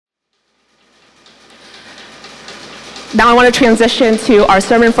Now I want to transition to our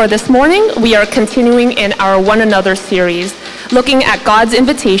sermon for this morning. We are continuing in our One Another series, looking at God's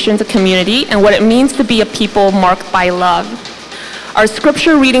invitation to community and what it means to be a people marked by love. Our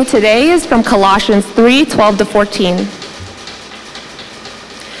scripture reading today is from Colossians 3:12-14.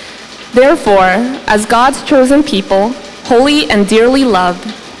 Therefore, as God's chosen people, holy and dearly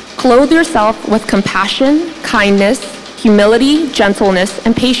loved, clothe yourself with compassion, kindness, humility, gentleness,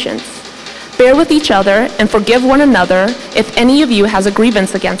 and patience. Bear with each other and forgive one another if any of you has a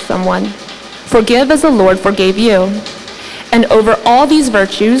grievance against someone. Forgive as the Lord forgave you. And over all these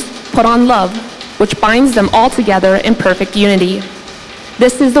virtues, put on love, which binds them all together in perfect unity.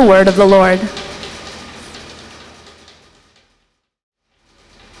 This is the word of the Lord.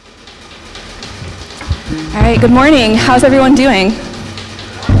 All right, good morning. How's everyone doing?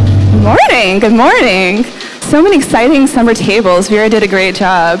 Good morning, good morning. So many exciting summer tables. Vera did a great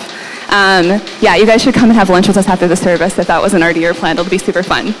job. Yeah, you guys should come and have lunch with us after the service if that wasn't already your plan. It'll be super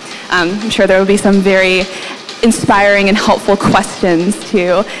fun. I'm sure there will be some very inspiring and helpful questions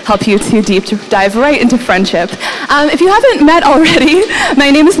to help you to deep dive right into friendship. If you haven't met already, my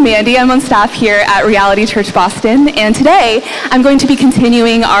name is Mandi. I'm on staff here at Reality Church Boston, and today I'm going to be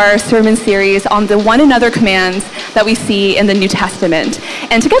continuing our sermon series on the one another commands that we see in the New Testament.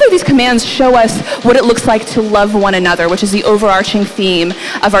 And together these commands show us what it looks like to love one another, which is the overarching theme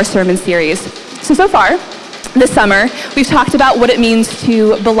of our sermon series. So far, this summer, we've talked about what it means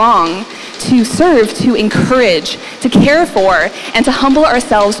to belong, to serve, to encourage, to care for, and to humble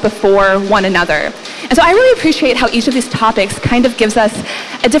ourselves before one another. And so I really appreciate how each of these topics kind of gives us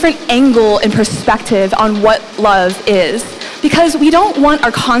a different angle and perspective on what love is. Because we don't want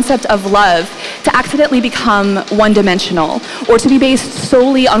our concept of love to accidentally become one-dimensional or to be based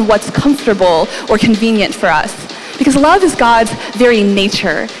solely on what's comfortable or convenient for us. Because love is God's very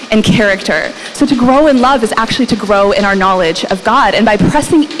nature and character. So to grow in love is actually to grow in our knowledge of God. And by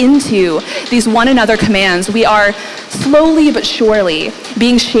pressing into these one another commands, we are slowly but surely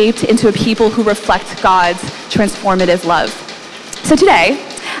being shaped into a people who reflect God's transformative love. So today,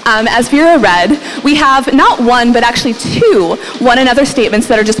 as Vera read, we have not one, but actually two one another statements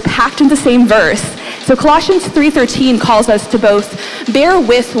that are just packed in the same verse. So Colossians 3:13 calls us to both bear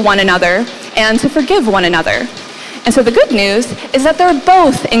with one another and to forgive one another. And so the good news is that they're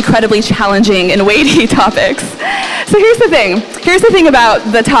both incredibly challenging and weighty topics. So here's the thing. Here's the thing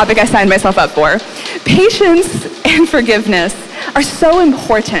about the topic I signed myself up for. Patience and forgiveness are so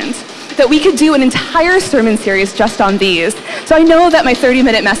important that we could do an entire sermon series just on these. So I know that my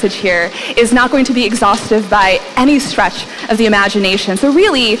 30-minute message here is not going to be exhaustive by any stretch of the imagination. So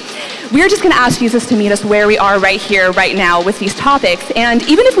really, we're just going to ask Jesus to meet us where we are right here, right now with these topics. And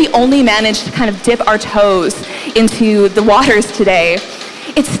even if we only manage to kind of dip our toes into the waters today,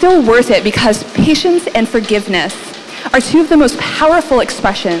 it's still worth it because patience and forgiveness are two of the most powerful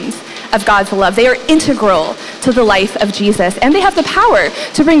expressions of God's love. They are integral to the life of Jesus, and they have the power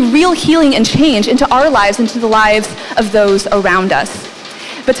to bring real healing and change into our lives, into the lives of those around us.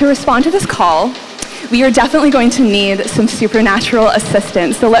 But to respond to this call, we are definitely going to need some supernatural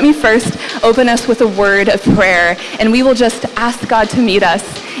assistance. So let me first open us with a word of prayer, and we will just ask God to meet us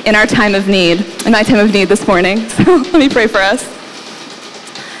in our time of need, in my time of need this morning. So let me pray for us.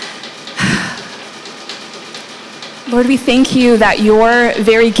 Lord, we thank you that your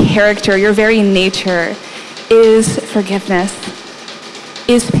very character, your very nature is forgiveness,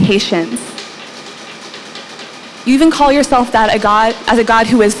 is patience. You even call yourself that as a God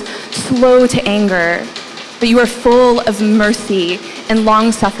who is slow to anger, but you are full of mercy and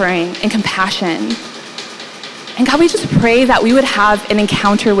long-suffering and compassion. And God, we just pray that we would have an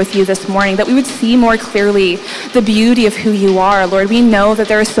encounter with you this morning, that we would see more clearly the beauty of who you are. Lord, we know that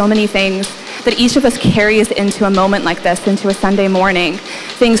there are so many things that each of us carries into a moment like this, into a Sunday morning.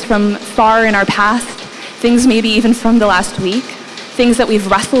 Things from far in our past, things maybe even from the last week, things that we've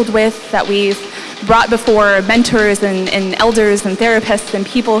wrestled with, that we've brought before mentors and elders and therapists and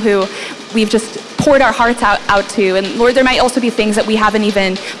people who we've just poured our hearts out to. And Lord, there might also be things that we haven't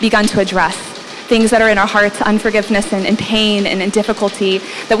even begun to address, things that are in our hearts, unforgiveness and pain and difficulty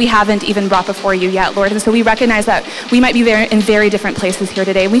that we haven't even brought before you yet, Lord. And so we recognize that we might be in very different places here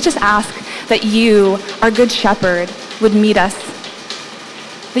today. We just ask that you, our good shepherd, would meet us,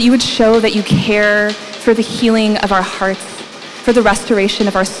 that you would show that you care for the healing of our hearts, for the restoration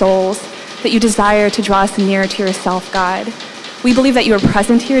of our souls, that you desire to draw us near to yourself, God. We believe that you are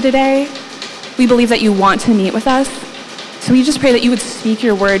present here today. We believe that you want to meet with us. So we just pray that you would speak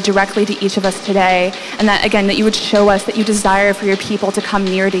your word directly to each of us today, and that, again, that you would show us that you desire for your people to come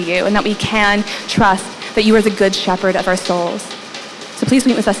near to you, and that we can trust that you are the good shepherd of our souls. So please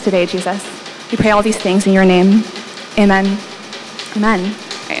meet with us today, Jesus. We pray all these things in your name. Amen. Amen.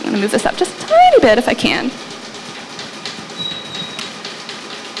 All right, I'm going to move this up just a tiny bit if I can.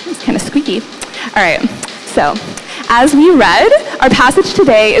 It's kind of squeaky. All right, so as we read, our passage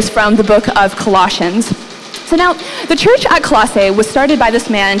today is from the book of Colossians. So now, the church at Colossae was started by this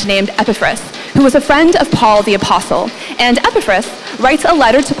man named Epaphras, who was a friend of Paul the Apostle. And Epaphras writes a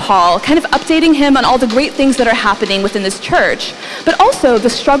letter to Paul, kind of updating him on all the great things that are happening within this church, but also the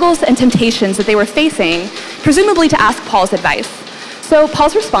struggles and temptations that they were facing, presumably to ask Paul's advice. So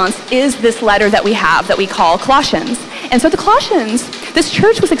Paul's response is this letter that we have that we call Colossians. And so the Colossians, this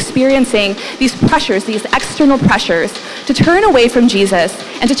church was experiencing these pressures, these external pressures, to turn away from Jesus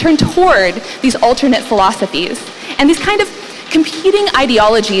and to turn toward these alternate philosophies. And these kind of competing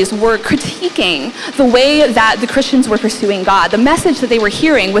ideologies were critiquing the way that the Christians were pursuing God. The message that they were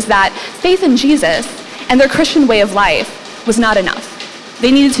hearing was that faith in Jesus and their Christian way of life was not enough.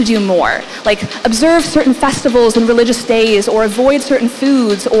 They needed to do more, like observe certain festivals and religious days, or avoid certain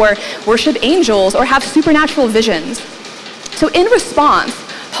foods, or worship angels, or have supernatural visions. So in response,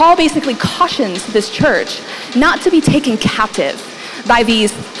 Paul basically cautions this church not to be taken captive by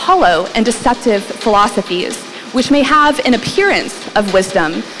these hollow and deceptive philosophies, which may have an appearance of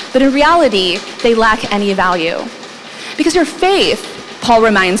wisdom, but in reality, they lack any value. Because your faith, Paul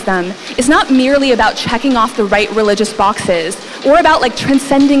reminds them, is not merely about checking off the right religious boxes or about like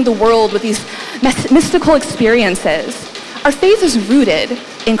transcending the world with these mystical experiences. Our faith is rooted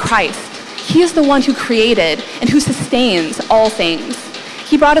in Christ. He is the one who created and who sustains all things.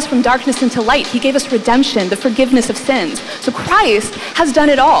 He brought us from darkness into light. He gave us redemption, the forgiveness of sins. So Christ has done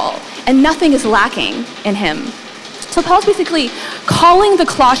it all, and nothing is lacking in him. So Paul's basically calling the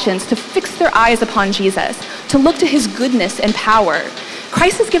Colossians to fix their eyes upon Jesus, to look to his goodness and power.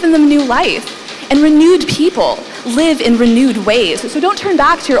 Christ has given them new life, and renewed people live in renewed ways. So don't turn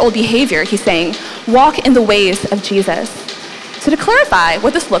back to your old behavior, he's saying. Walk in the ways of Jesus. So to clarify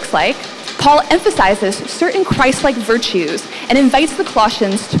what this looks like, Paul emphasizes certain Christ-like virtues and invites the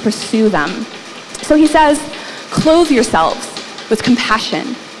Colossians to pursue them. So he says, clothe yourselves with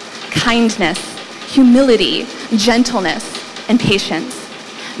compassion, kindness, humility, gentleness, and patience.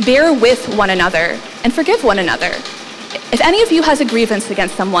 Bear with one another and forgive one another. If any of you has a grievance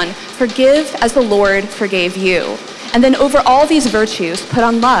against someone, forgive as the Lord forgave you. And then over all these virtues, put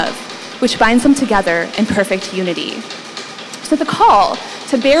on love, which binds them together in perfect unity. So the call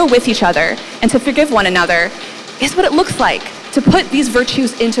to bear with each other and to forgive one another is what it looks like to put these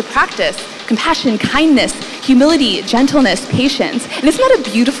virtues into practice. Compassion, kindness, humility, gentleness, patience. And isn't that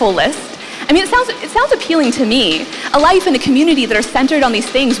a beautiful list? I mean, it sounds appealing to me. A life in a community that are centered on these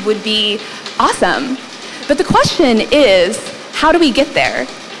things would be awesome. But the question is, how do we get there?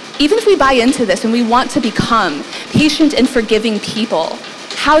 Even if we buy into this and we want to become patient and forgiving people,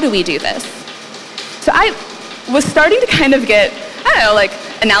 how do we do this? So I was starting to kind of get, I don't know, like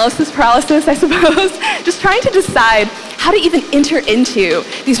analysis paralysis, I suppose, just trying to decide how to even enter into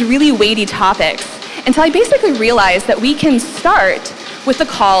these really weighty topics until I basically realized that we can start with the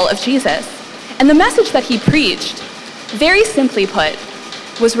call of Jesus. And the message that he preached, very simply put,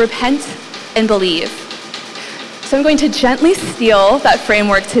 was repent and believe. So I'm going to gently steal that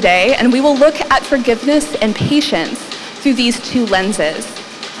framework today, and we will look at forgiveness and patience through these two lenses.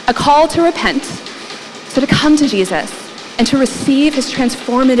 A call to repent, so to come to Jesus and to receive his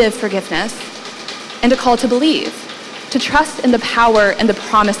transformative forgiveness, and a call to believe, to trust in the power and the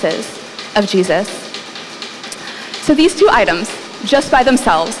promises of Jesus. So these two items, just by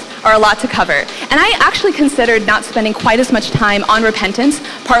themselves, are a lot to cover. And I actually considered not spending quite as much time on repentance,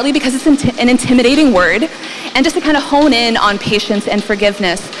 partly because it's an intimidating word, and just to kind of hone in on patience and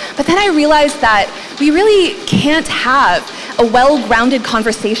forgiveness. But then I realized that we really can't have a well-grounded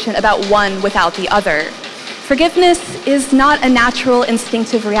conversation about one without the other. Forgiveness is not a natural,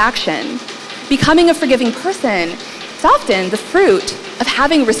 instinctive reaction. Becoming a forgiving person is often the fruit of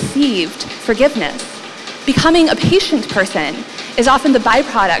having received forgiveness. Becoming a patient person is often the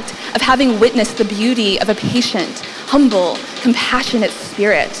byproduct of having witnessed the beauty of a patient, humble, compassionate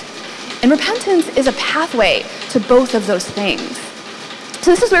spirit. And repentance is a pathway to both of those things.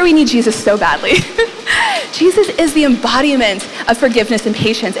 So this is where we need Jesus so badly. Jesus is the embodiment of forgiveness and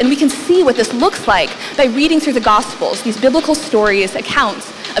patience, and we can see what this looks like by reading through the Gospels, these biblical stories,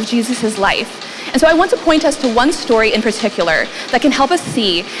 accounts of Jesus' life. And so I want to point us to one story in particular that can help us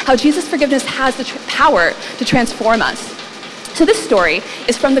see how Jesus' forgiveness has the power to transform us. So this story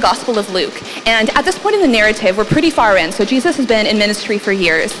is from the Gospel of Luke. And at this point in the narrative, we're pretty far in. So Jesus has been in ministry for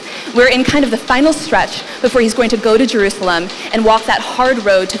years. We're in kind of the final stretch before he's going to go to Jerusalem and walk that hard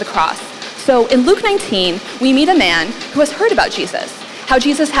road to the cross. So in Luke 19, we meet a man who has heard about Jesus, how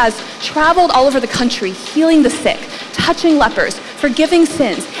Jesus has traveled all over the country, healing the sick, touching lepers, forgiving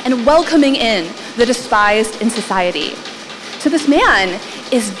sins, and welcoming in the despised in society. So this man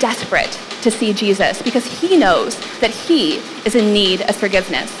is desperate to see Jesus because he knows that he is in need of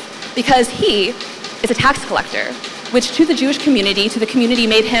forgiveness, because he is a tax collector, which to the Jewish community, to the community,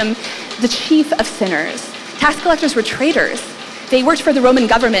 made him the chief of sinners. Tax collectors were traitors. They worked for the Roman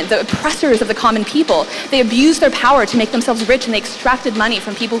government, the oppressors of the common people. They abused their power to make themselves rich, and they extracted money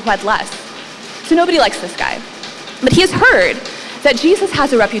from people who had less. So nobody likes this guy. But he has heard that Jesus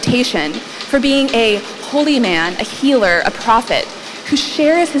has a reputation for being a holy man, a healer, a prophet, who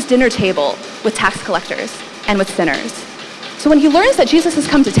shares his dinner table with tax collectors and with sinners. So when he learns that Jesus has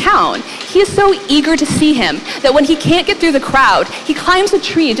come to town, he is so eager to see him that when he can't get through the crowd, he climbs a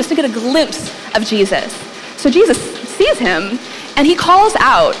tree just to get a glimpse of Jesus. So Jesus sees him, and he calls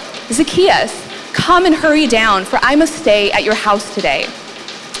out, "Zacchaeus, come and hurry down, for I must stay at your house today."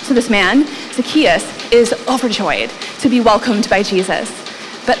 So this man, Zacchaeus, is overjoyed to be welcomed by Jesus.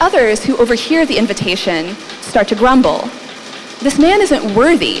 But others who overhear the invitation start to grumble. This man isn't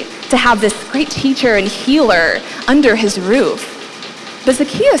worthy to have this great teacher and healer under his roof. But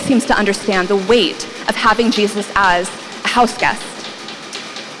Zacchaeus seems to understand the weight of having Jesus as a house guest.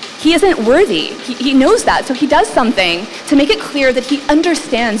 He isn't worthy. He knows that, so he does something to make it clear that he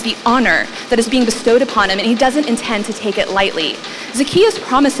understands the honor that is being bestowed upon him, and he doesn't intend to take it lightly. Zacchaeus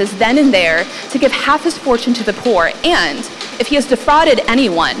promises then and there to give half his fortune to the poor, and if he has defrauded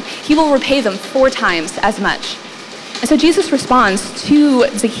anyone, he will repay them 4 times as much. And so Jesus responds to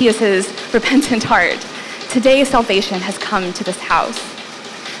Zacchaeus' repentant heart. Today, salvation has come to this house.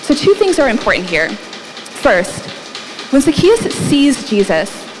 So 2 things are important here. First, when Zacchaeus sees Jesus,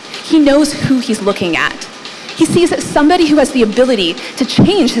 he knows who he's looking at. He sees somebody who has the ability to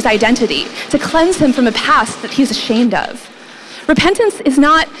change his identity, to cleanse him from a past that he's ashamed of. Repentance is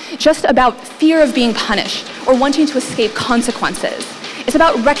not just about fear of being punished or wanting to escape consequences. It's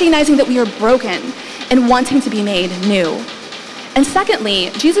about recognizing that we are broken and wanting to be made new. And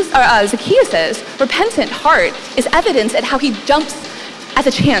secondly, Zacchaeus' repentant heart is evidence at how he jumps at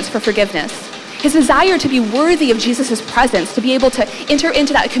the chance for forgiveness. His desire to be worthy of Jesus' presence, to be able to enter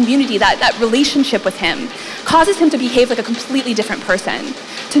into that community, that relationship with him, causes him to behave like a completely different person,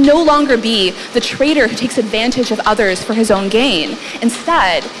 to no longer be the traitor who takes advantage of others for his own gain.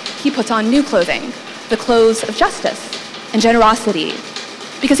 Instead, he puts on new clothing, the clothes of justice and generosity,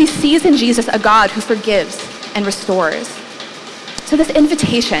 because he sees in Jesus a God who forgives and restores. So this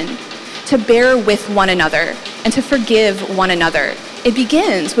invitation to bear with one another and to forgive one another, it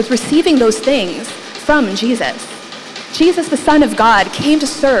begins with receiving those things from Jesus. Jesus, the Son of God, came to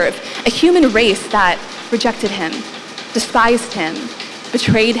serve a human race that rejected him, despised him,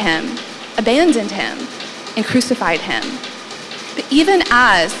 betrayed him, abandoned him, and crucified him. But even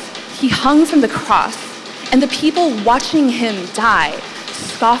as he hung from the cross and the people watching him die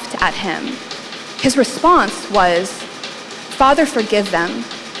scoffed at him, his response was, "Father, forgive them,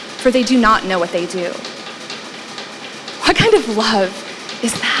 for they do not know what they do." What kind of love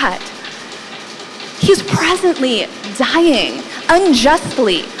is that? He's presently dying,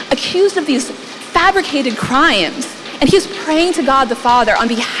 unjustly, accused of these fabricated crimes, and he's praying to God the Father on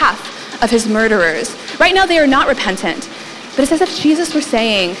behalf of his murderers. Right now they are not repentant, but it's as if Jesus were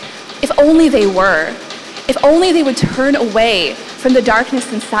saying, if only they were, if only they would turn away from the darkness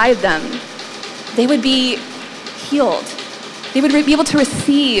inside them, they would be healed. They would be able to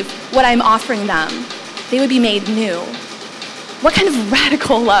receive what I'm offering them. They would be made new. What kind of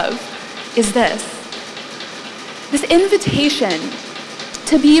radical love is this? This invitation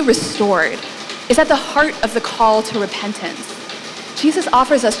to be restored is at the heart of the call to repentance. Jesus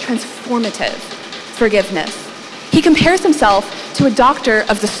offers us transformative forgiveness. He compares himself to a doctor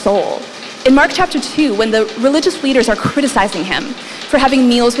of the soul. In Mark chapter 2, when the religious leaders are criticizing him for having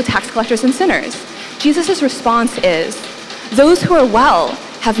meals with tax collectors and sinners, Jesus' response is, "Those who are well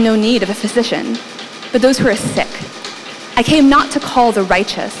have no need of a physician, but those who are sick. I came not to call the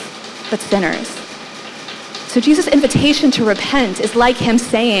righteous, but sinners." So Jesus' invitation to repent is like him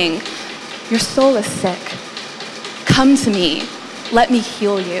saying, your soul is sick. Come to me. Let me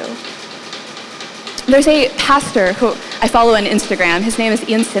heal you. There's a pastor who I follow on Instagram. His name is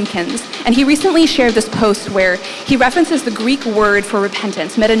Ian Simpkins, and he recently shared this post where he references the Greek word for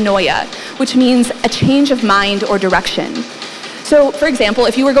repentance, metanoia, which means a change of mind or direction. So, for example,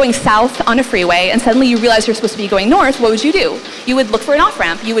 if you were going south on a freeway and suddenly you realize you're supposed to be going north, what would you do? You would look for an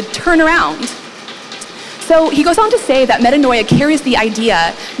off-ramp. You would turn around. So he goes on to say that metanoia carries the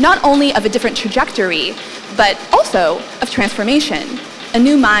idea not only of a different trajectory, but also of transformation, a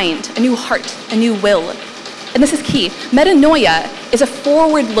new mind, a new heart, a new will. And this is key. Metanoia is a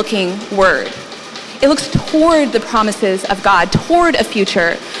forward-looking word. It looks toward the promises of God, toward a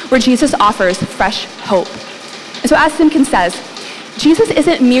future where Jesus offers fresh hope. And so as Simkin says, Jesus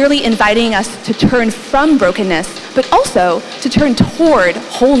isn't merely inviting us to turn from brokenness, but also to turn toward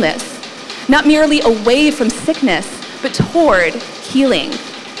wholeness. Not merely away from sickness, but toward healing.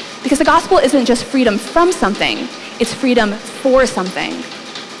 Because the gospel isn't just freedom from something, it's freedom for something.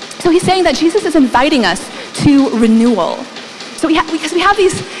 So he's saying that Jesus is inviting us to renewal. So because we have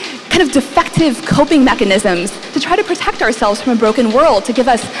these kind of defective coping mechanisms to try to protect ourselves from a broken world, to give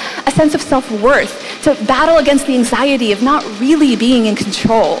us a sense of self-worth, to battle against the anxiety of not really being in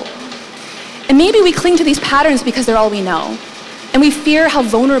control. And maybe we cling to these patterns because they're all we know. And we fear how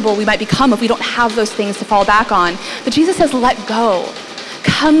vulnerable we might become if we don't have those things to fall back on. But Jesus says, let go.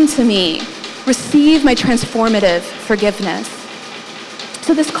 Come to me. Receive my transformative forgiveness.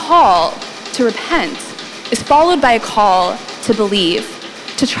 So this call to repent is followed by a call to believe,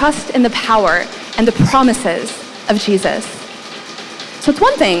 to trust in the power and the promises of Jesus. So it's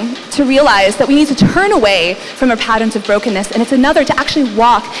one thing to realize that we need to turn away from our patterns of brokenness, and it's another to actually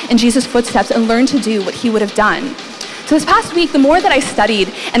walk in Jesus' footsteps and learn to do what he would have done. So this past week, the more that I studied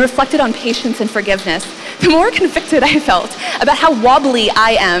and reflected on patience and forgiveness, the more convicted I felt about how wobbly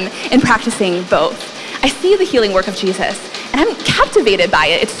I am in practicing both. I see the healing work of Jesus, and I'm captivated by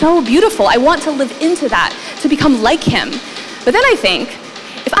it. It's so beautiful. I want to live into that, to become like him. But then I think,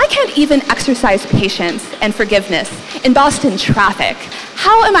 if I can't even exercise patience and forgiveness in Boston traffic,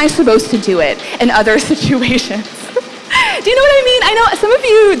 how am I supposed to do it in other situations? Do you know what I mean? I know some of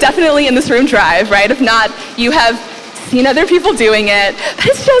you definitely in this room drive, right? If not, you have seen other people doing it. But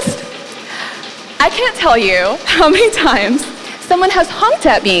it's just, I can't tell you how many times someone has honked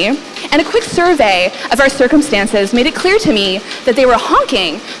at me, and a quick survey of our circumstances made it clear to me that they were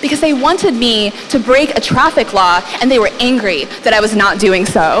honking because they wanted me to break a traffic law, and they were angry that I was not doing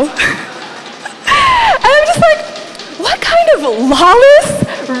so. And I'm just like, what kind of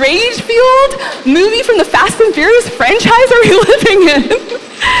lawless, rage-fueled movie from the Fast and Furious franchise are we living in?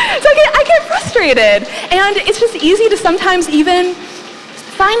 So I get frustrated, and it's just easy to sometimes even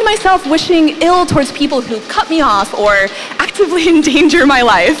find myself wishing ill towards people who cut me off or actively endanger my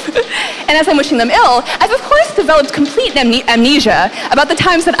life. And as I'm wishing them ill, I've of course developed complete amnesia about the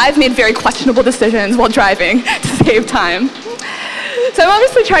times that I've made very questionable decisions while driving to save time. So I'm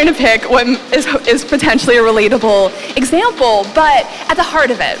obviously trying to pick what is potentially a relatable example, but at the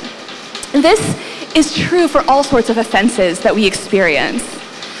heart of it, this is true for all sorts of offenses that we experience.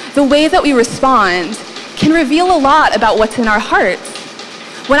 The way that we respond can reveal a lot about what's in our hearts.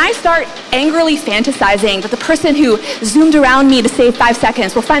 When I start angrily fantasizing that the person who zoomed around me to save 5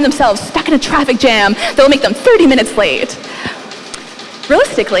 seconds will find themselves stuck in a traffic jam that will make them 30 minutes late,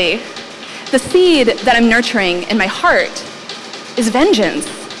 realistically, the seed that I'm nurturing in my heart is vengeance.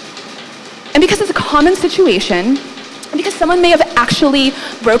 And because it's a common situation, and because someone may have actually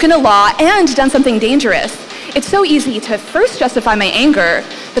broken a law and done something dangerous, it's so easy to first justify my anger,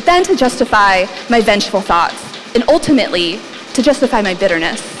 but then to justify my vengeful thoughts, and ultimately to justify my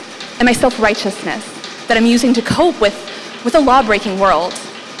bitterness and my self-righteousness that I'm using to cope with a law-breaking world.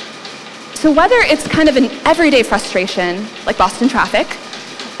 So whether it's kind of an everyday frustration, like Boston traffic,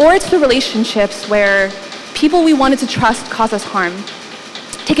 or it's the relationships where people we wanted to trust cause us harm,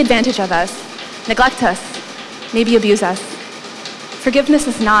 take advantage of us, neglect us, maybe abuse us, forgiveness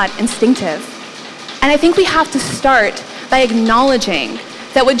is not instinctive. And I think we have to start by acknowledging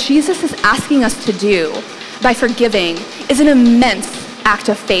that what Jesus is asking us to do by forgiving is an immense act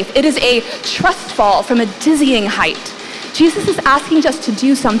of faith. It is a trust fall from a dizzying height. Jesus is asking us to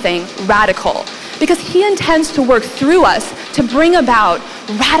do something radical because he intends to work through us to bring about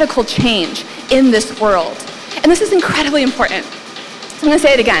radical change in this world. And this is incredibly important. So I'm going to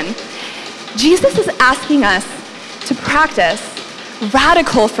say it again. Jesus is asking us to practice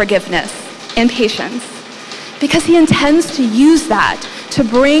radical forgiveness and patience because he intends to use that to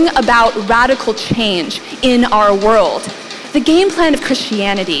bring about radical change in our world. The game plan of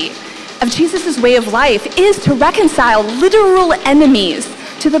Christianity, of Jesus' way of life, is to reconcile literal enemies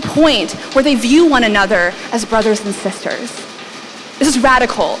to the point where they view one another as brothers and sisters. This is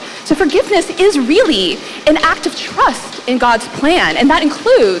radical. So forgiveness is really an act of trust in God's plan, and that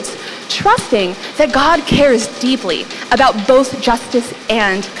includes trusting that God cares deeply about both justice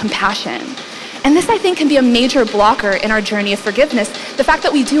and compassion. And this, I think, can be a major blocker in our journey of forgiveness, the fact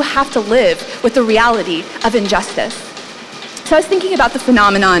that we do have to live with the reality of injustice. So I was thinking about the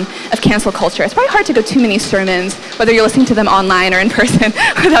phenomenon of cancel culture. It's probably hard to go too many sermons, whether you're listening to them online or in person,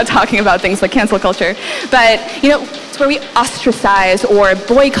 without talking about things like cancel culture. But, it's where we ostracize or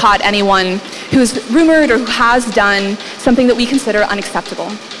boycott anyone who's rumored or who has done something that we consider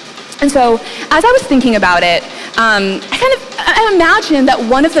unacceptable. And so as I was thinking about it, I imagine that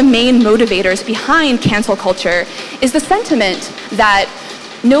one of the main motivators behind cancel culture is the sentiment that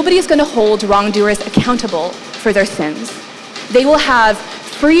nobody is going to hold wrongdoers accountable for their sins. They will have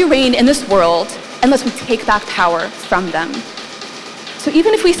free reign in this world unless we take back power from them. So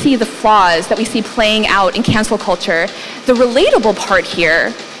even if we see the flaws that we see playing out in cancel culture, the relatable part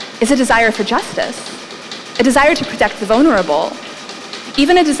here is a desire for justice, a desire to protect the vulnerable,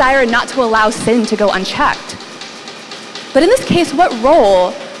 even a desire not to allow sin to go unchecked. But in this case, what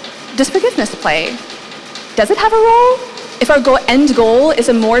role does forgiveness play? Does it have a role if our end goal is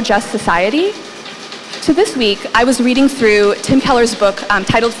a more just society? So this week, I was reading through Tim Keller's book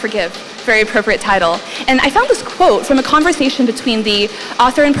titled Forgive, very appropriate title, and I found this quote from a conversation between the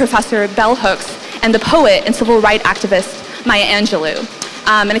author and professor Bell Hooks and the poet and civil rights activist Maya Angelou.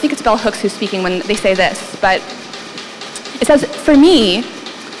 And I think it's Bell Hooks who's speaking when they say this, but it says, "For me,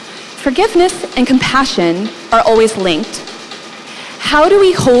 forgiveness and compassion are always linked. How do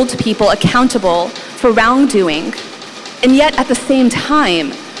we hold people accountable for wrongdoing and yet at the same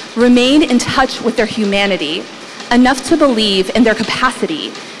time remain in touch with their humanity enough to believe in their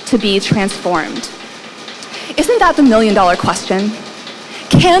capacity to be transformed?" Isn't that the million-dollar question?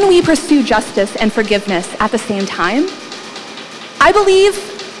 Can we pursue justice and forgiveness at the same time? I believe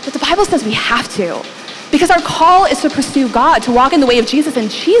that the Bible says we have to, because our call is to pursue God, to walk in the way of Jesus, and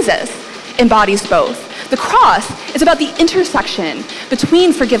Jesus embodies both. The cross is about the intersection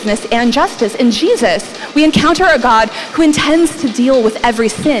between forgiveness and justice. In Jesus, we encounter a God who intends to deal with every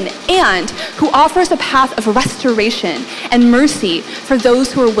sin and who offers a path of restoration and mercy for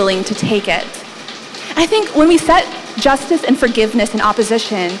those who are willing to take it. I think when we set justice and forgiveness in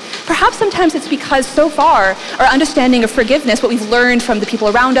opposition, perhaps sometimes it's because so far our understanding of forgiveness, what we've learned from the people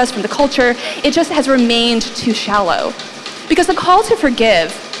around us, from the culture, it just has remained too shallow. Because the call to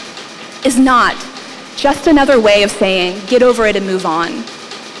forgive is not just another way of saying, get over it and move on.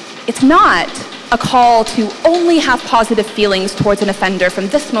 It's not a call to only have positive feelings towards an offender from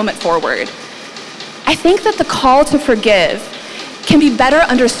this moment forward. I think that the call to forgive can be better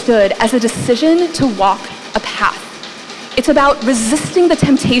understood as a decision to walk a path. It's about resisting the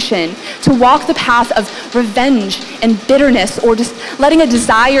temptation to walk the path of revenge and bitterness, or just letting a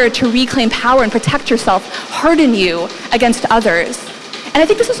desire to reclaim power and protect yourself harden you against others. And I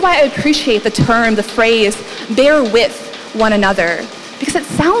think this is why I appreciate the phrase, bear with one another, because it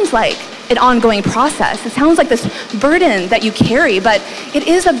sounds like an ongoing process. It sounds like this burden that you carry, but it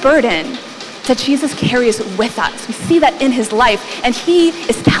is a burden that Jesus carries with us. We see that in his life, and he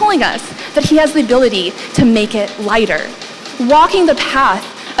is telling us that he has the ability to make it lighter. Walking the path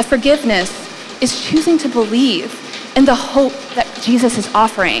of forgiveness is choosing to believe in the hope that Jesus is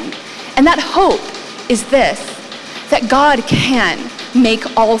offering. And that hope is this, that God can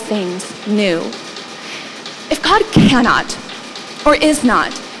make all things new. If God cannot or is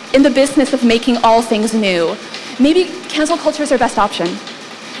not in the business of making all things new, maybe cancel culture is our best option.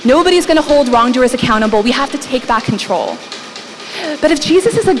 Nobody's going to hold wrongdoers accountable. We have to take back control. But if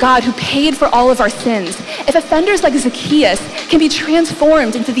Jesus is a God who paid for all of our sins, if offenders like Zacchaeus can be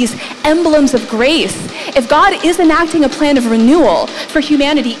transformed into these emblems of grace, if God is enacting a plan of renewal for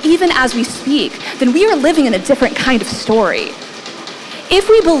humanity even as we speak, then we are living in a different kind of story. If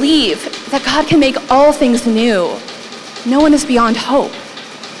we believe that God can make all things new, no one is beyond hope.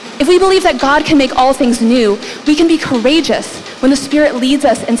 If we believe that God can make all things new, we can be courageous when the Spirit leads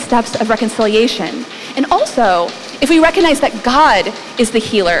us in steps of reconciliation. And also, if we recognize that God is the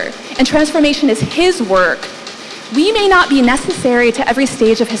healer and transformation is his work, we may not be necessary to every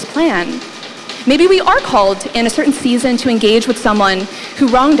stage of his plan. Maybe we are called in a certain season to engage with someone who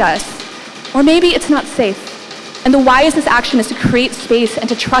wronged us, or maybe it's not safe. And the wisest action is to create space and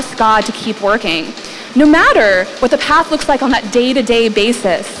to trust God to keep working. No matter what the path looks like on that day-to-day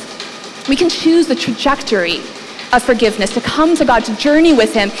basis, we can choose the trajectory of forgiveness, to come to God, to journey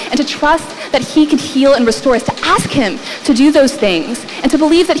with him, and to trust that he can heal and restore us, to ask him to do those things, and to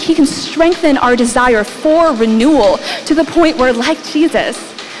believe that he can strengthen our desire for renewal to the point where, like Jesus,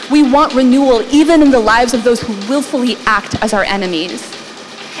 we want renewal even in the lives of those who willfully act as our enemies.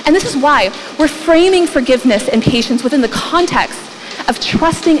 And this is why we're framing forgiveness and patience within the context of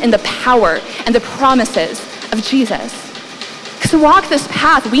trusting in the power and the promises of Jesus. Because to walk this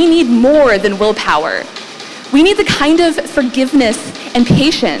path, we need more than willpower. We need the kind of forgiveness and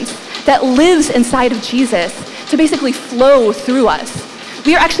patience that lives inside of Jesus to basically flow through us.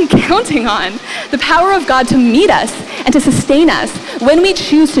 We are actually counting on the power of God to meet us and to sustain us when we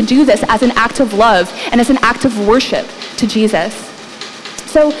choose to do this as an act of love and as an act of worship to Jesus.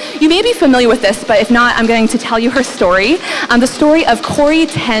 So you may be familiar with this, but if not, I'm going to tell you her story. The story of Corrie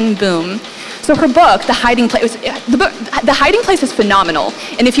ten Boom. So her book, The Hiding Place, The Hiding Place is phenomenal.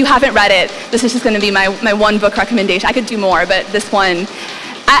 And if you haven't read it, this is just going to be my one book recommendation. I could do more, but this one,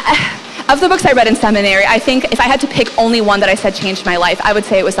 of the books I read in seminary, I think if I had to pick only one that I said changed my life, I would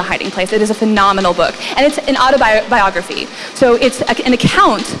say it was The Hiding Place. It is a phenomenal book. And it's an autobiography. So it's an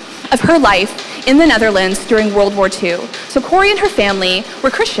account of her life in the Netherlands during World War II. So Corrie and her family were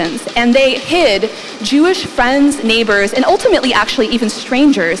Christians, and they hid Jewish friends, neighbors, and ultimately actually even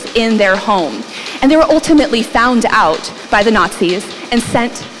strangers in their home. And they were ultimately found out by the Nazis and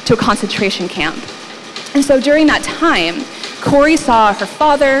sent to a concentration camp. And so during that time, Corrie saw her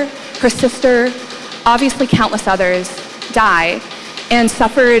father, her sister, obviously countless others, die, and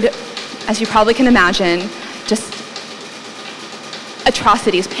suffered, as you probably can imagine, just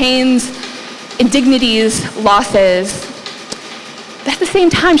atrocities, pains, indignities, losses. But at the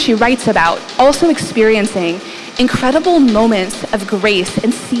same time, she writes about also experiencing incredible moments of grace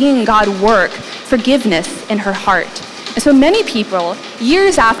and seeing God work forgiveness in her heart. And so many people,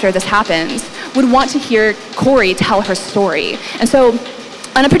 years after this happens, would want to hear Corrie tell her story. And so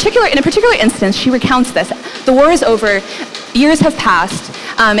in a particular instance, she recounts this. The war is over, years have passed,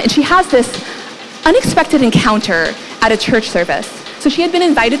 and she has this unexpected encounter at a church service. So she had been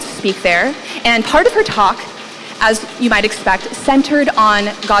invited to speak there, and part of her talk, as you might expect, centered on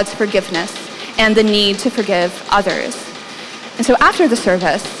God's forgiveness and the need to forgive others. And so after the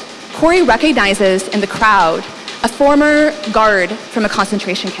service, Corrie recognizes in the crowd a former guard from a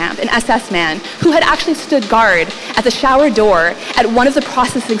concentration camp, an SS man, who had actually stood guard at the shower door at one of the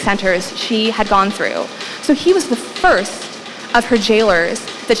processing centers she had gone through. So he was the first of her jailers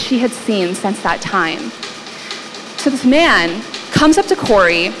that she had seen since that time. So this man comes up to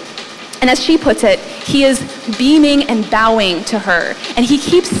Corrie, and as she puts it, he is beaming and bowing to her, and he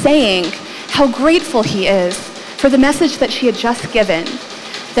keeps saying how grateful he is for the message that she had just given,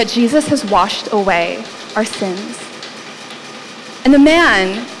 that Jesus has washed away our sins. And the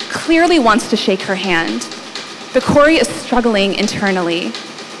man clearly wants to shake her hand, but Corrie is struggling internally.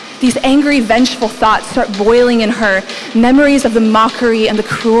 These angry, vengeful thoughts start boiling in her, memories of the mockery and the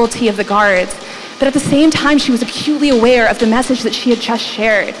cruelty of the guards. But at the same time, she was acutely aware of the message that she had just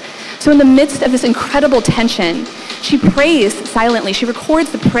shared. So in the midst of this incredible tension, she prays silently. She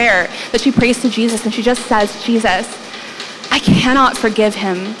records the prayer that she prays to Jesus, and she just says, Jesus, I cannot forgive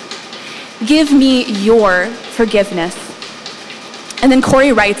him. Give me your forgiveness. And then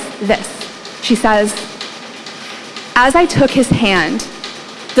Corrie writes this. She says, as I took his hand,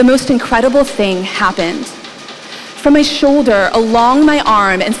 the most incredible thing happened. From my shoulder, along my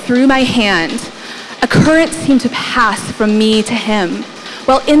arm, and through my hand, a current seemed to pass from me to him,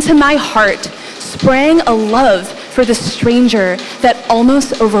 while into my heart sprang a love for the stranger that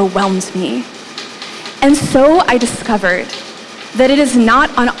almost overwhelmed me. And so I discovered that it is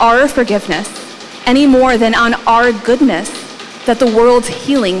not on our forgiveness any more than on our goodness that the world's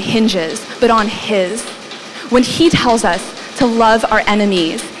healing hinges, but on his. When he tells us to love our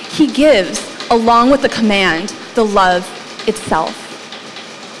enemies, he gives, along with the command, the love itself.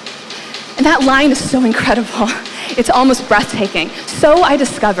 And that line is so incredible. It's almost breathtaking. So I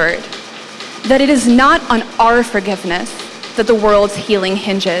discovered that it is not on our forgiveness that the world's healing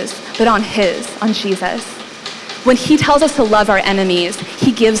hinges, but on his, on Jesus. When he tells us to love our enemies,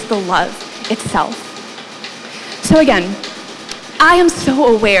 he gives the love itself. So again, I am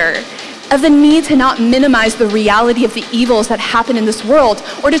so aware of the need to not minimize the reality of the evils that happen in this world,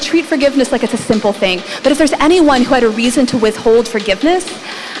 or to treat forgiveness like it's a simple thing. But if there's anyone who had a reason to withhold forgiveness,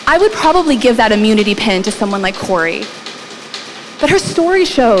 I would probably give that immunity pin to someone like Corrie. But her story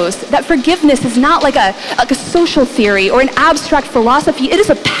shows that forgiveness is not like a social theory or an abstract philosophy. It is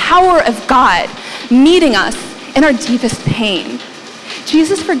a power of God meeting us in our deepest pain.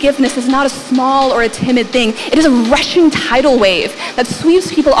 Jesus' forgiveness is not a small or a timid thing. It is a rushing tidal wave that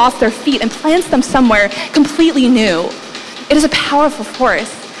sweeps people off their feet and plants them somewhere completely new. It is a powerful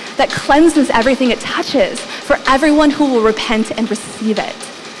force that cleanses everything it touches for everyone who will repent and receive it.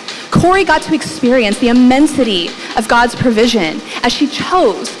 Corrie got to experience the immensity of God's provision as she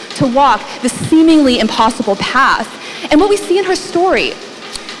chose to walk the seemingly impossible path. And what we see in her story,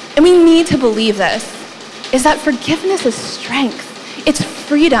 and we need to believe this, is that forgiveness is strength. It's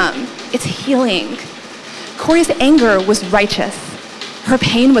freedom. It's healing. Corrie's anger was righteous. Her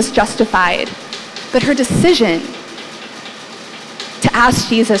pain was justified. But her decision to ask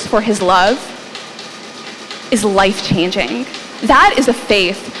Jesus for his love is life-changing. That is a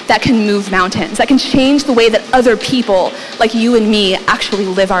faith that can move mountains, that can change the way that other people like you and me actually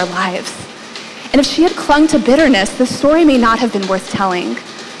live our lives. And if she had clung to bitterness, the story may not have been worth telling.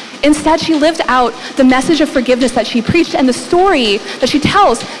 Instead, she lived out the message of forgiveness that she preached, and the story that she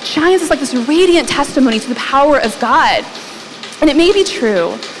tells shines as like this radiant testimony to the power of God. And it may be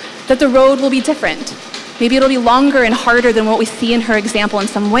true that the road will be different. Maybe it'll be longer and harder than what we see in her example in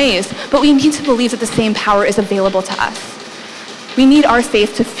some ways, but we need to believe that the same power is available to us. We need our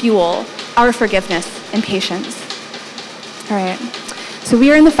faith to fuel our forgiveness and patience. All right, so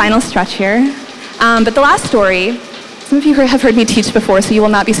we are in the final stretch here, but the last story, some of you have heard me teach before, so you will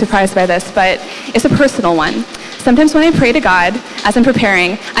not be surprised by this, but it's a personal one. Sometimes when I pray to God, as I'm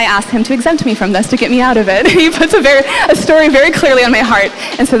preparing, I ask him to exempt me from this, to get me out of it. He puts a story very clearly on my heart,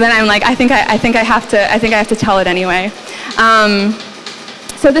 and so then I'm like, I think I have to tell it anyway.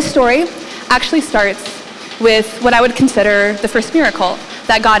 So this story actually starts with what I would consider the first miracle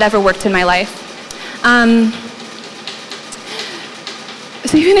that God ever worked in my life.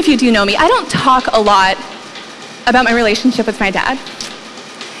 So even if you do know me, I don't talk a lot about my relationship with my dad.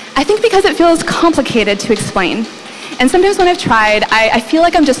 I think because it feels complicated to explain. And sometimes when I've tried, I feel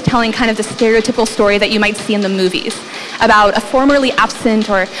like I'm just telling kind of the stereotypical story that you might see in the movies about a formerly absent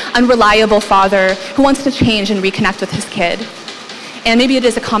or unreliable father who wants to change and reconnect with his kid. And maybe it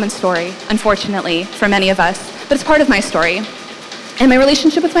is a common story, unfortunately, for many of us, but it's part of my story. And my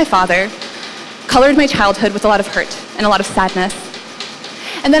relationship with my father colored my childhood with a lot of hurt and a lot of sadness.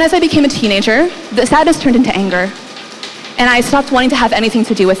 And then as I became a teenager, the sadness turned into anger. And I stopped wanting to have anything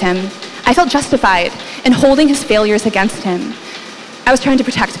to do with him. I felt justified in holding his failures against him. I was trying to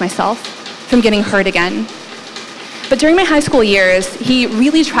protect myself from getting hurt again. But during my high school years, he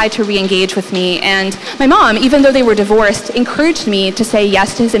really tried to re-engage with me, and my mom, even though they were divorced, encouraged me to say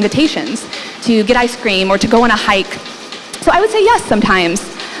yes to his invitations, to get ice cream or to go on a hike. So I would say yes sometimes,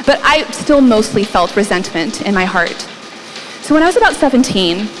 but I still mostly felt resentment in my heart. So when I was about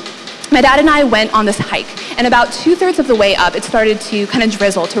 17, my dad and I went on this hike, and about 2/3 of the way up, it started to kind of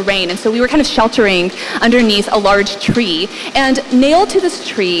drizzle, to rain, and so we were kind of sheltering underneath a large tree. And nailed to this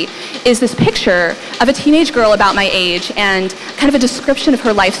tree is this picture of a teenage girl about my age and kind of a description of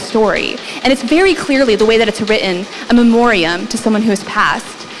her life story. And it's very clearly, the way that it's written, a memoriam to someone who has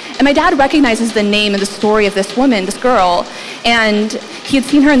passed. And my dad recognizes the name and the story of this woman, this girl, and he had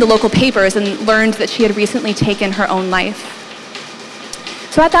seen her in the local papers and learned that she had recently taken her own life.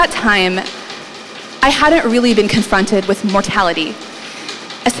 So at that time, I hadn't really been confronted with mortality,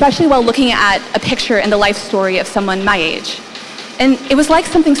 especially while looking at a picture and the life story of someone my age. And it was like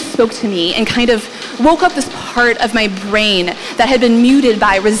something spoke to me and kind of woke up this part of my brain that had been muted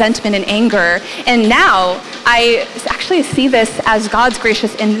by resentment and anger. And now I actually see this as God's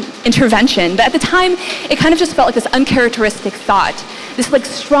gracious intervention. But at the time, it kind of just felt like this uncharacteristic thought, this like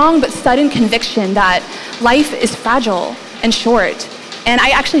strong but sudden conviction that life is fragile and short. And I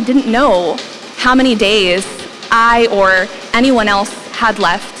actually didn't know how many days I or anyone else had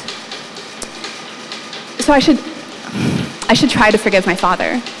left. So I should try to forgive my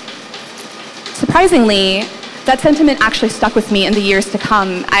father. Surprisingly, that sentiment actually stuck with me in the years to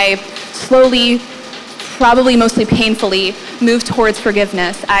come. I slowly, probably mostly painfully, moved towards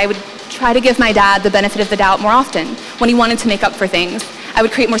forgiveness. I would try to give my dad the benefit of the doubt more often when he wanted to make up for things. I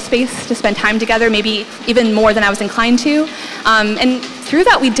would create more space to spend time together, maybe even more than I was inclined to. And through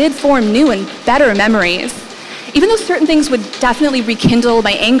that, we did form new and better memories. Even though certain things would definitely rekindle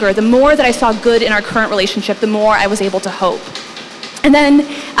my anger, the more that I saw good in our current relationship, the more I was able to hope. And then,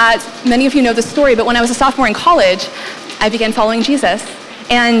 many of you know this story, but when I was a sophomore in college, I began following Jesus.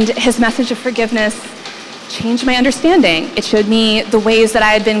 And his message of forgiveness changed my understanding. It showed me the ways that I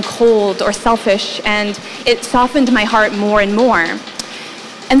had been cold or selfish, and it softened my heart more and more.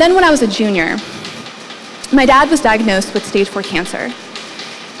 And then when I was a junior, my dad was diagnosed with stage 4 cancer,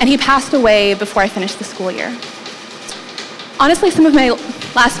 and he passed away before I finished the school year. Honestly, some of my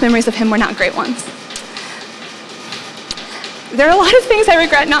last memories of him were not great ones. There are a lot of things I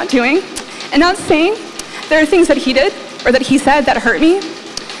regret not doing and not saying. There are things that he did or that he said that hurt me.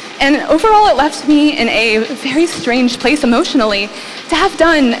 And overall, it left me in a very strange place emotionally to have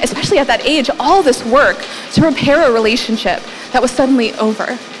done, especially at that age, all this work to repair a relationship that was suddenly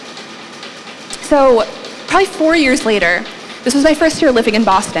over. So probably 4 years later, this was my first year living in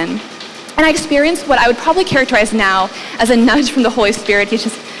Boston, and I experienced what I would probably characterize now as a nudge from the Holy Spirit. He's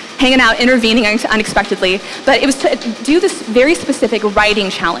just hanging out, intervening unexpectedly. But it was to do this very specific writing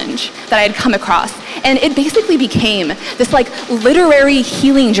challenge that I had come across. And it basically became this like literary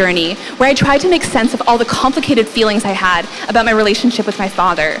healing journey where I tried to make sense of all the complicated feelings I had about my relationship with my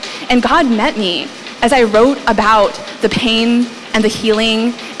father. And God met me as I wrote about the pain and the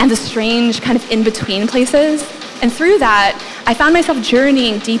healing and the strange kind of in-between places. And through that, I found myself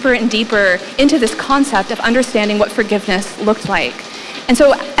journeying deeper and deeper into this concept of understanding what forgiveness looked like. And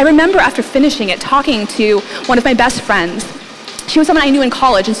so I remember after finishing it, talking to one of my best friends. She was someone I knew in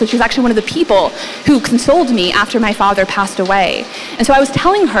college, and so she was actually one of the people who consoled me after my father passed away. And so I was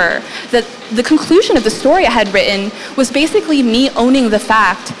telling her that the conclusion of the story I had written was basically me owning the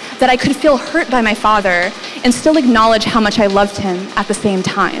fact that I could feel hurt by my father and still acknowledge how much I loved him at the same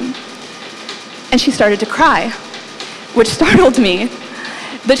time. And she started to cry, which startled me.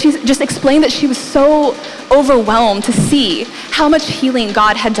 But she just explained that she was so overwhelmed to see how much healing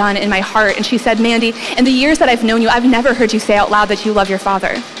God had done in my heart. And she said, Mandi, in the years that I've known you, I've never heard you say out loud that you love your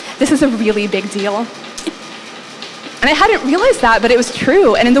father. This is a really big deal. And I hadn't realized that, but it was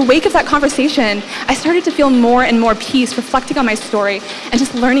true. And in the wake of that conversation, I started to feel more and more peace, reflecting on my story and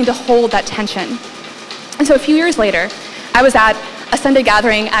just learning to hold that tension. And so a few years later, I was at a Sunday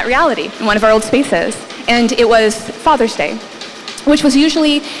gathering at Reality in one of our old spaces, and it was Father's Day, which was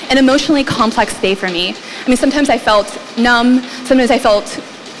usually an emotionally complex day for me. I mean, sometimes I felt numb, sometimes I felt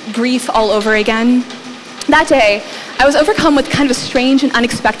grief all over again. That day, I was overcome with kind of a strange and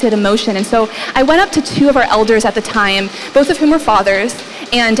unexpected emotion, and so I went up to two of our elders at the time, both of whom were fathers,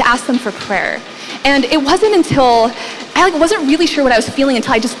 and asked them for prayer. And it wasn't until, I wasn't really sure what I was feeling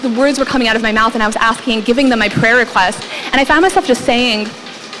until the words were coming out of my mouth, and I was giving them my prayer request, and I found myself just saying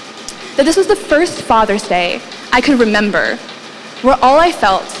that this was the first Father's Day I could remember where all I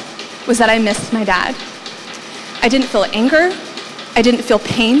felt was that I missed my dad. I didn't feel anger, I didn't feel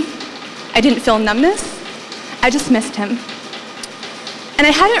pain, I didn't feel numbness, I just missed him. And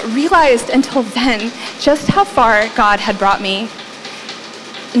I hadn't realized until then just how far God had brought me.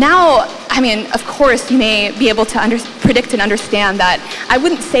 Now, I mean, of course, you may be able to predict and understand that I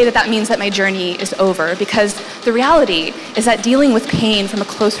wouldn't say that means that my journey is over, because the reality is that dealing with pain from a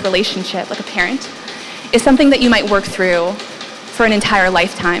close relationship, like a parent, is something that you might work through for an entire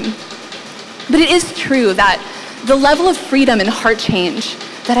lifetime. But it is true that the level of freedom and heart change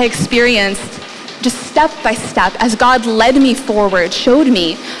that I experienced just step by step as God led me forward showed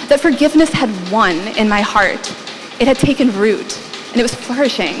me that forgiveness had won in my heart. It had taken root, and it was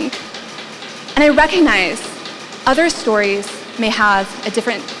flourishing. And I recognize other stories may have a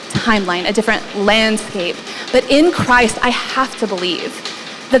different timeline, a different landscape, but in Christ, I have to believe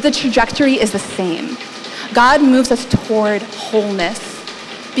that the trajectory is the same. God moves us toward wholeness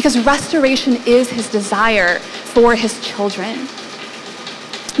because restoration is his desire for his children.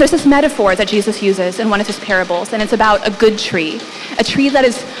 There's this metaphor that Jesus uses in one of his parables, and it's about a good tree. A tree that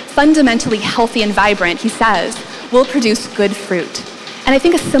is fundamentally healthy and vibrant, he says, will produce good fruit. And I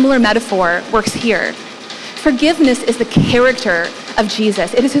think a similar metaphor works here. Forgiveness is the character of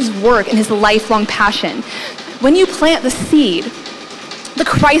Jesus. It is his work and his lifelong passion. When you plant the seed, the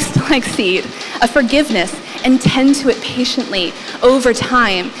Christ-like seed of forgiveness, and tend to it patiently over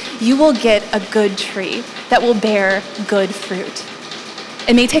time, you will get a good tree that will bear good fruit.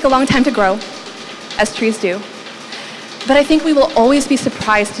 It may take a long time to grow, as trees do, but I think we will always be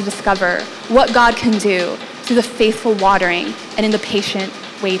surprised to discover what God can do through the faithful watering and in the patient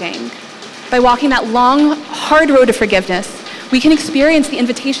waiting. By walking that long, hard road of forgiveness, we can experience the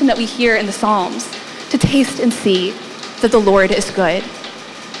invitation that we hear in the Psalms to taste and see that the Lord is good.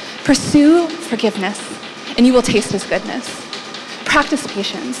 Pursue forgiveness, and you will taste his goodness. Practice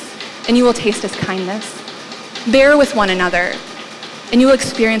patience, and you will taste his kindness. Bear with one another, and you will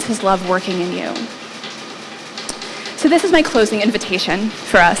experience his love working in you. So this is my closing invitation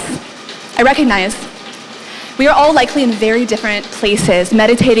for us. I recognize we are all likely in very different places,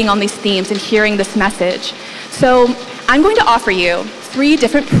 meditating on these themes and hearing this message. So I'm going to offer you 3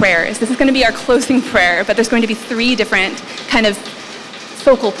 different prayers. This is going to be our closing prayer, but there's going to be 3 different kind of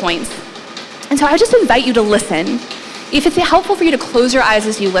focal points. And so I just invite you to listen. If it's helpful for you to close your eyes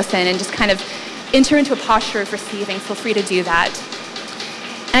as you listen and just kind of enter into a posture of receiving, feel free to do that.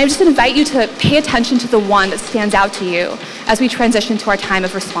 And I just invite you to pay attention to the one that stands out to you as we transition to our time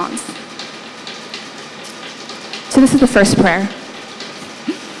of response. So this is the first prayer.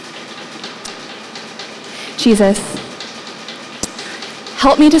 Jesus,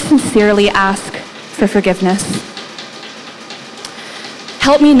 help me to sincerely ask for forgiveness.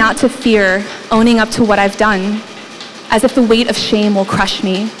 Help me not to fear owning up to what I've done, as if the weight of shame will crush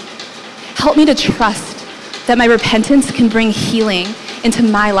me. Help me to trust that my repentance can bring healing into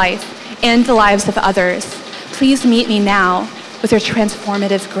my life and the lives of others. Please meet me now with your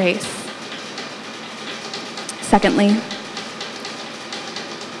transformative grace. Secondly,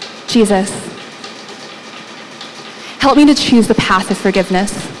 Jesus, help me to choose the path of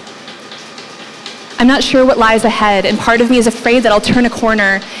forgiveness. I'm not sure what lies ahead, and part of me is afraid that I'll turn a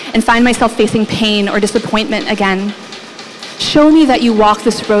corner and find myself facing pain or disappointment again. Show me that you walk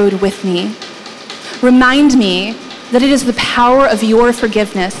this road with me. Remind me that it is the power of your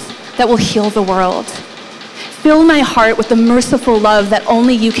forgiveness that will heal the world. Fill my heart with the merciful love that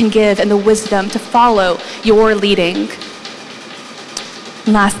only you can give and the wisdom to follow your leading.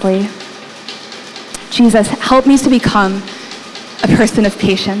 And lastly, Jesus, help me to become a person of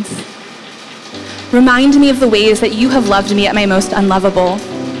patience. Remind me of the ways that you have loved me at my most unlovable.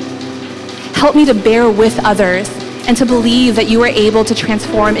 Help me to bear with others and to believe that you are able to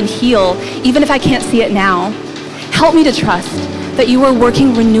transform and heal, even if I can't see it now. Help me to trust that you are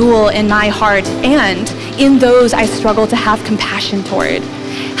working renewal in my heart and in those I struggle to have compassion toward.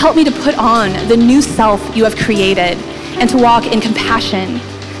 Help me to put on the new self you have created and to walk in compassion,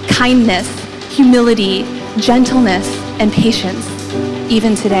 kindness, humility, gentleness, and patience,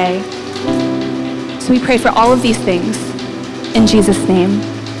 even today. So we pray for all of these things in Jesus' name.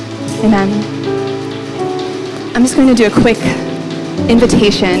 Amen. I'm just going to do a quick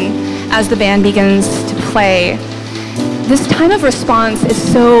invitation as the band begins to play. This time of response is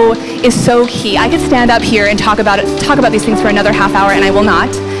so key. I could stand up here and talk about these things for another half hour, and I will not.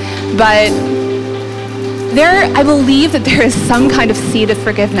 But I believe that there is some kind of seed of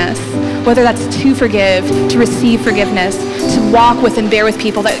forgiveness, whether that's to forgive, to receive forgiveness, to walk with and bear with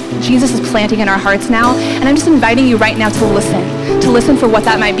people that Jesus is planting in our hearts now. And I'm just inviting you right now to listen for what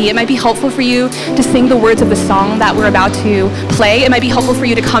that might be. It might be helpful for you to sing the words of the song that we're about to play. It might be helpful for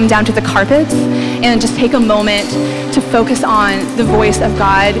you to come down to the carpets and just take a moment to focus on the voice of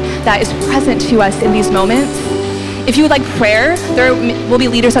God that is present to us in these moments. If you would like prayer, there will be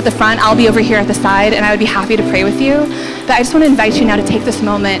leaders at the front. I'll be over here at the side, and I would be happy to pray with you. But I just want to invite you now to take this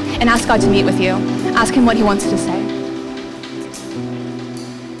moment and ask God to meet with you. Ask him what he wants to say.